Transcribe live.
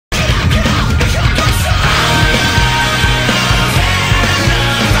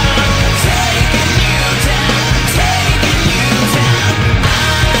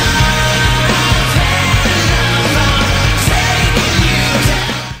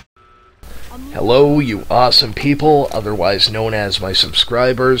Hello, you awesome people, otherwise known as my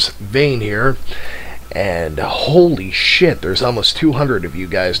subscribers. Vane here, and holy shit, there's almost 200 of you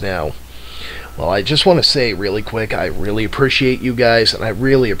guys now. Well, I just want to say really quick, I really appreciate you guys, and I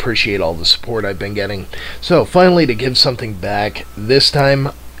really appreciate all the support I've been getting. So, finally, to give something back, this time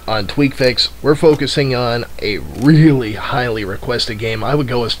on TweakFix, we're focusing on a really highly requested game. I would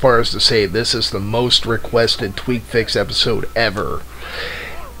go as far as to say this is the most requested TweakFix episode ever.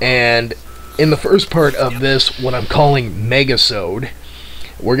 And in the first part of this, what I'm calling Megasode,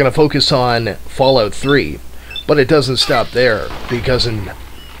 we're going to focus on Fallout 3. But it doesn't stop there, because in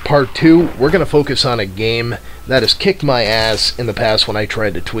part 2, we're going to focus on a game that has kicked my ass in the past when I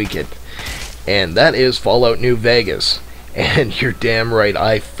tried to tweak it. And that is Fallout New Vegas. And you're damn right,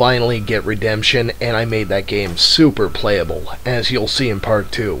 I finally get redemption, and I made that game super playable, as you'll see in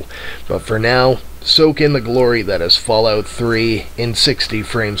part 2. But for now, soak in the glory that is Fallout 3 in 60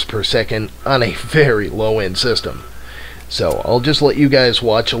 frames per second on a very low-end system. So, I'll just let you guys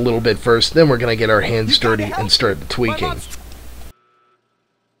watch a little bit first, then we're going to get our hands dirty and start the tweaking.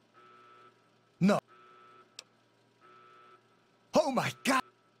 No. Oh my god!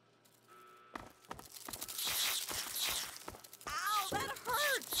 Ow, that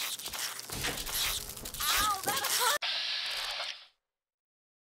hurts! Ow, that hurts!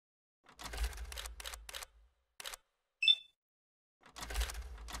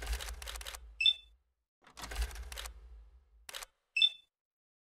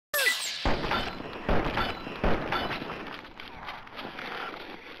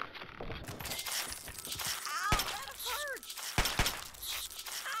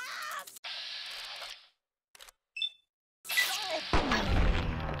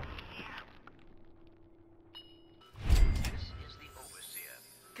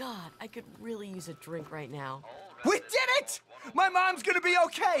 God, I could really use a drink right now. We did it! My mom's gonna be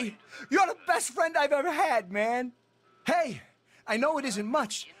okay! You're the best friend I've ever had, man! Hey, I know it isn't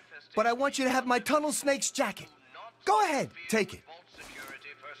much, but I want you to have my Tunnel Snake's jacket. Go ahead, take it.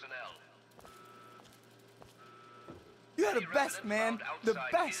 You're the best, man. The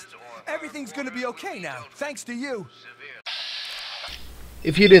best. Everything's gonna be okay now, thanks to you.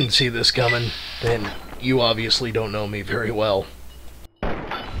 If you didn't see this coming, then you obviously don't know me very well.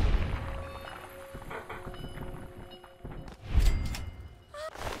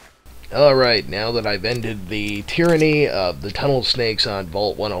 Alright, now that I've ended the tyranny of the tunnel snakes on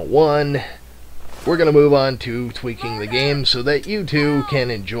Vault 101, we're going to move on to tweaking the game so that you too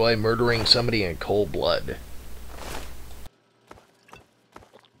can enjoy murdering somebody in cold blood.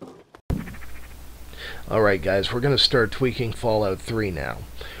 Alright guys, we're going to start tweaking Fallout 3 now.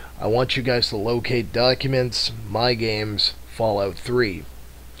 I want you guys to locate Documents, My Games, Fallout 3.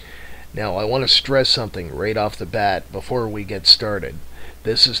 Now, I want to stress something right off the bat before we get started.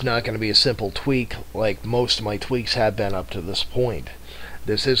 This is not going to be a simple tweak like most of my tweaks have been up to this point.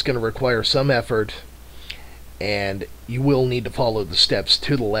 This is going to require some effort, and you will need to follow the steps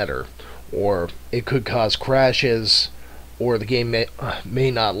to the letter, or it could cause crashes, or the game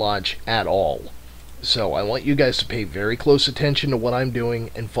may not launch at all. So I want you guys to pay very close attention to what I'm doing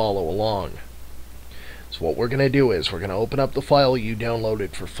and follow along. So what we're going to do is we're going to open up the file you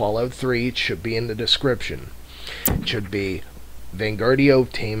downloaded for Fallout 3. It should be in the description. It should be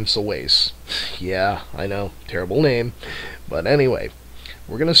Vanguardio Tames the Wastes. Yeah, I know, terrible name. But anyway,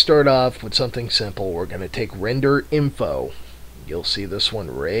 we're going to start off with something simple. We're going to take render info. You'll see this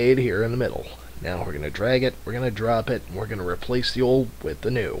one right here in the middle. Now we're going to drag it, we're going to drop it, and we're going to replace the old with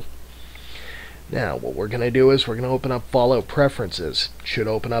the new. Now, what we're going to do is we're going to open up Fallout Preferences. It should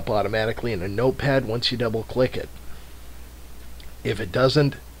open up automatically in a notepad once you double click it. If it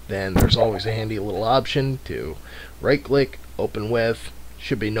doesn't, then there's always a handy little option to right click, open with,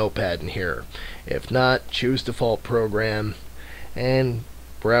 should be notepad in here. If not, choose default program and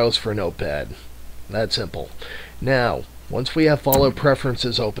browse for notepad. That simple. Now, once we have Fallout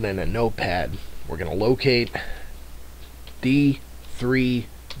Preferences open in a notepad, we're going to locate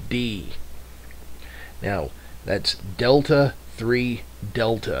D3D. Now, that's Delta 3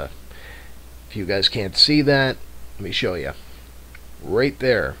 Delta. If you guys can't see that, let me show you. Right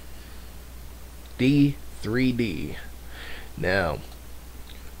there. D3D. Now,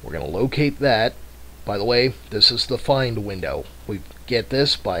 we're going to locate that. By the way, this is the find window. We get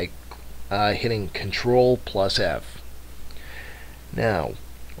this by hitting Control plus F. Now,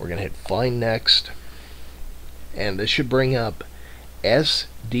 we're going to hit Find Next. And this should bring up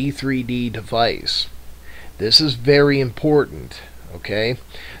SD3D device. This is very important, okay?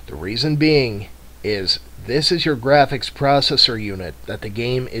 The reason being is this is your graphics processor unit that the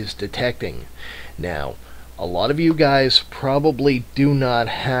game is detecting. Now, a lot of you guys probably do not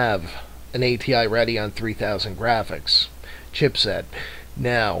have an ATI Radeon 3000 graphics chipset.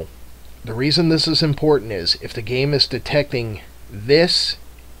 Now, the reason this is important is if the game is detecting this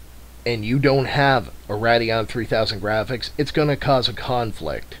and you don't have a Radeon 3000 graphics, it's going to cause a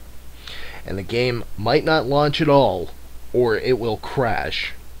conflict. And the game might not launch at all, or it will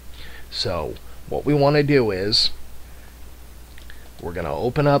crash. So, what we want to do is, we're going to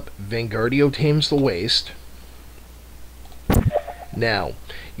open up Vanguardio Tames the Waste. Now,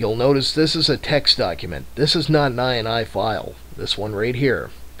 you'll notice this is a text document. This is not an INI file. This one right here,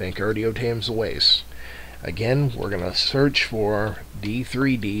 Vanguardio Tames the Waste. Again, we're going to search for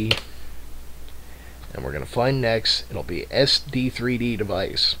D3D, and we're going to find next, it'll be SD3D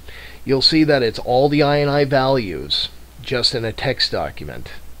device. You'll see that it's all the INI values, just in a text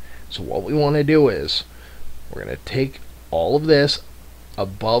document. So what we want to do is, we're going to take all of this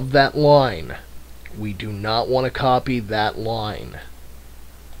above that line. We do not want to copy that line.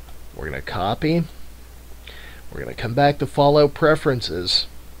 We're going to copy. We're going to come back to Fallout Preferences.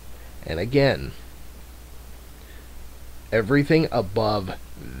 And again, everything above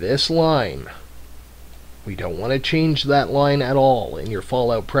this line, we don't want to change that line at all in your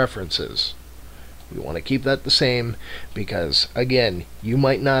Fallout Preferences. We want to keep that the same because, again, you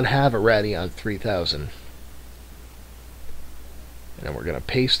might not have a Radeon 3000. And then we're going to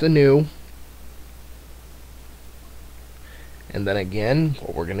paste the new. And then again,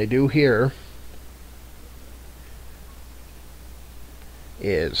 what we're going to do here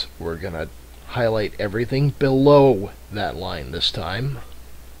is we're going to highlight everything below that line this time.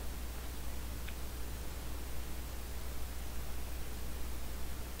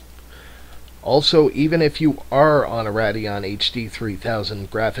 Also, even if you are on a Radeon HD 3000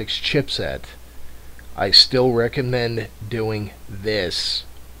 graphics chipset, I still recommend doing this,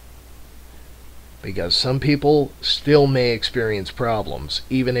 because some people still may experience problems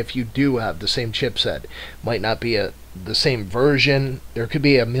even if you do have the same chipset. Might not be the same version, there could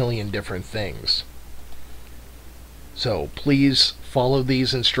be a million different things. So please follow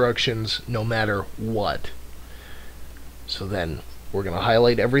these instructions no matter what. So then we're going to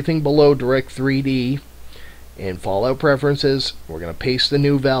highlight everything below Direct 3D in Fallout Preferences. We're going to paste the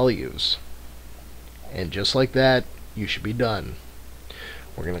new values, and just like that, you should be done.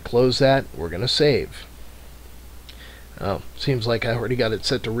 We're going to close that. We're going to save. Oh, seems like I already got it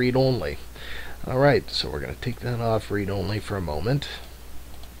set to read only. Alright, so we're going to take that off read only for a moment.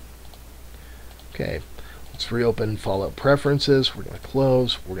 Okay, let's reopen Fallout Preferences. We're going to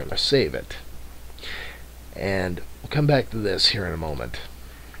close. We're going to save it. And we'll come back to this here in a moment.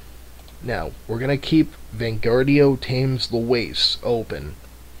 Now, we're going to keep Vanguardio Tames the Waste open.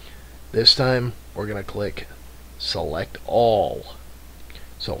 This time, we're going to click Select All.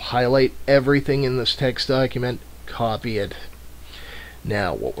 So highlight everything in this text document, copy it.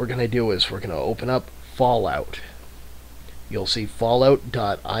 Now, what we're going to do is we're going to open up Fallout. You'll see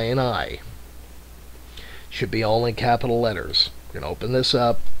fallout.ini. Should be all in capital letters. We're going to open this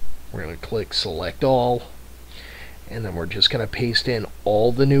up. We're going to click Select All. And then we're just going to paste in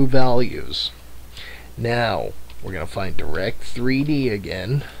all the new values. Now, we're going to find Direct 3D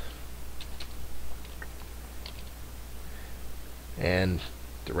again. And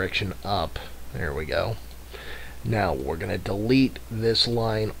direction up. There we go. Now we're going to delete this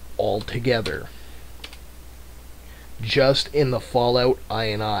line altogether. Just in the Fallout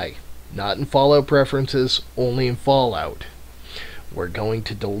INI. Not in Fallout Preferences, only in Fallout. We're going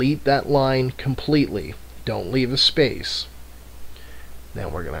to delete that line completely. Don't leave a space. Now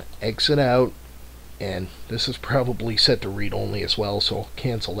we're going to exit out, and this is probably set to read only as well, so I'll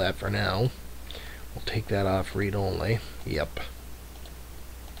cancel that for now. We'll take that off read only. Yep.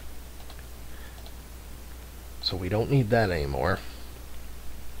 So we don't need that anymore.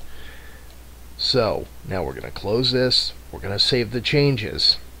 So now we're going to close this. We're going to save the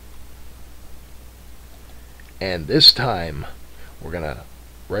changes. And this time we're going to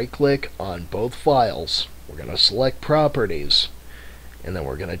right click on both files. We're going to select Properties, and then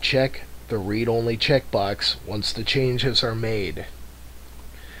we're going to check the read only checkbox once the changes are made.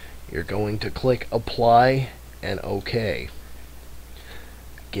 You're going to click Apply and OK.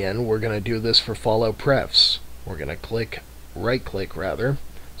 Again, we're going to do this for Fallout Prefs. We're going to right click rather,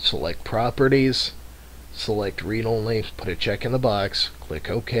 select Properties, select Read Only, put a check in the box, click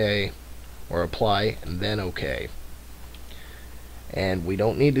OK, or Apply, and then OK. And we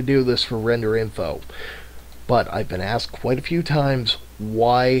don't need to do this for Render Info, but I've been asked quite a few times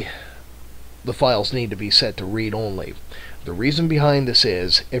why the files need to be set to Read Only. The reason behind this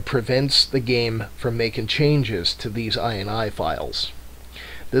is it prevents the game from making changes to these INI files.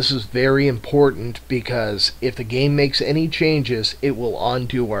 This is very important because if the game makes any changes, it will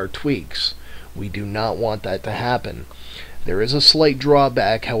undo our tweaks. We do not want that to happen. There is a slight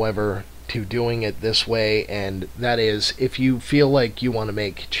drawback, however, to doing it this way, and that is if you feel like you want to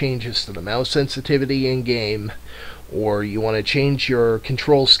make changes to the mouse sensitivity in game, or you want to change your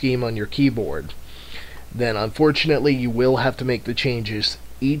control scheme on your keyboard, then unfortunately you will have to make the changes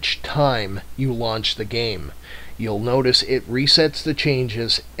each time you launch the game. You'll notice it resets the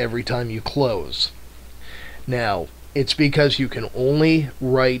changes every time you close. Now, it's because you can only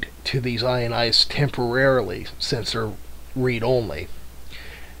write to these INIs temporarily, since they're read-only.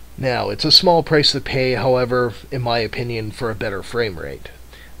 Now, it's a small price to pay, however, in my opinion, for a better frame rate.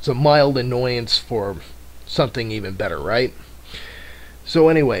 It's a mild annoyance for something even better, right? So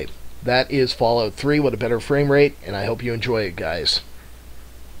anyway, that is Fallout 3 with a better frame rate, and I hope you enjoy it, guys.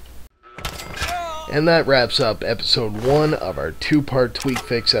 And that wraps up episode 1 of our 2-part Tweak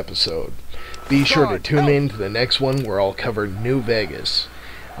Fix episode. Be sure to tune in to the next one where I'll cover New Vegas.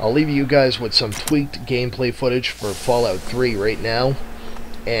 I'll leave you guys with some tweaked gameplay footage for Fallout 3 right now,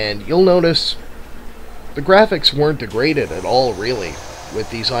 and you'll notice the graphics weren't degraded at all, really, with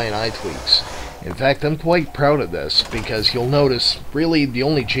these INI tweaks. In fact, I'm quite proud of this, because you'll notice really the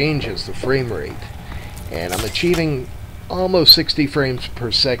only change is the frame rate, and I'm achieving almost 60 frames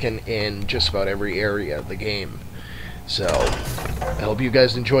per second in just about every area of the game. So, I hope you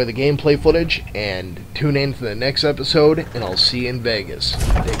guys enjoy the gameplay footage, and tune in for the next episode, and I'll see you in Vegas.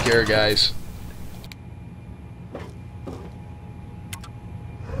 Take care, guys.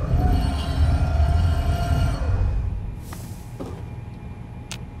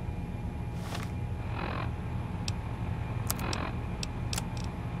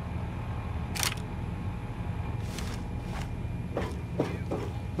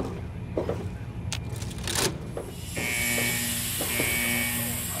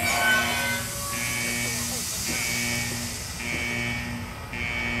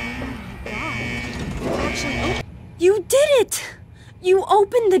 You did it! You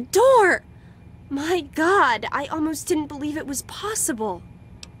opened the door! My God, I almost didn't believe it was possible.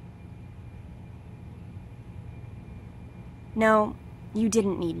 No, you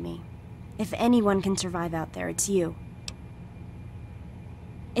didn't need me. If anyone can survive out there, it's you.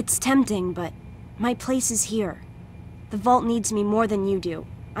 It's tempting, but my place is here. The vault needs me more than you do.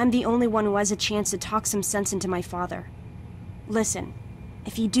 I'm the only one who has a chance to talk some sense into my father. Listen,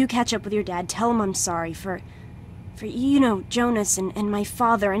 if you do catch up with your dad, tell him I'm sorry for you know, Jonas and my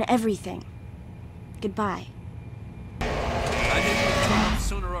father and everything. Goodbye. I knew you'd come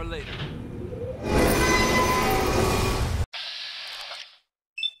sooner or later.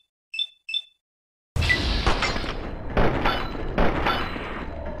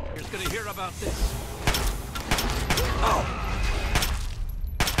 Here's gonna hear about this. Oh!